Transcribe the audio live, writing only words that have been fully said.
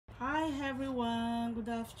everyone, good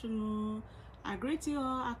afternoon. I greet you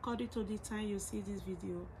all according to the time you see this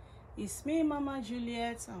video. It's me, Mama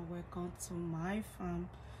Juliet, and welcome to my farm.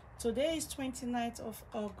 Today is 29th of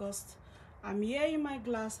August. I'm here in my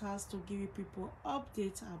glass house to give you people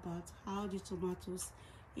updates about how the tomatoes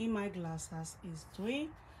in my glass house is doing.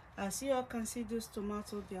 As you all can see, these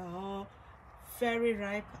tomatoes, they are all very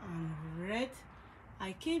ripe and red.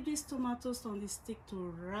 I keep these tomatoes on the stick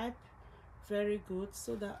to ripe very good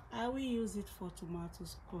so that I will use it for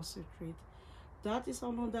tomatoes concentrate. That is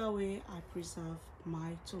another way I preserve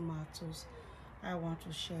my tomatoes. I want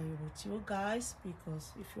to share it with you guys,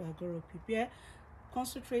 because if you are going to prepare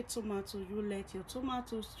concentrate tomato, you let your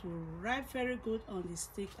tomatoes to ripe very good on the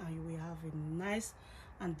stick, and you will have a nice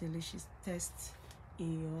and delicious taste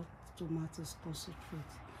in your tomatoes concentrate.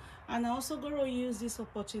 And I'm also going to use this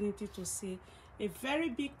opportunity to say a very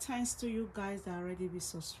big thanks to you guys that already be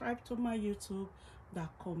subscribed to my YouTube, that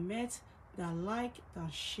comment, that like,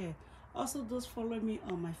 that share. Also those follow me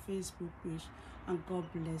on my Facebook page, and God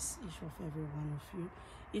bless each of every one of you.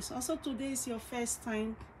 If also today is your first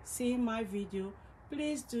time seeing my video,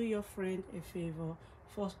 please do your friend a favor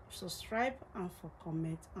for subscribe and for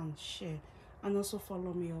comment and share, and also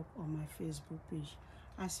follow me up on my Facebook page.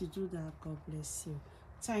 As you do that, God bless you.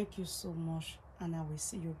 Thank you so much, and I will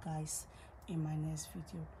see you guys in my next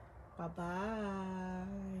video. Bye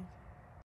bye.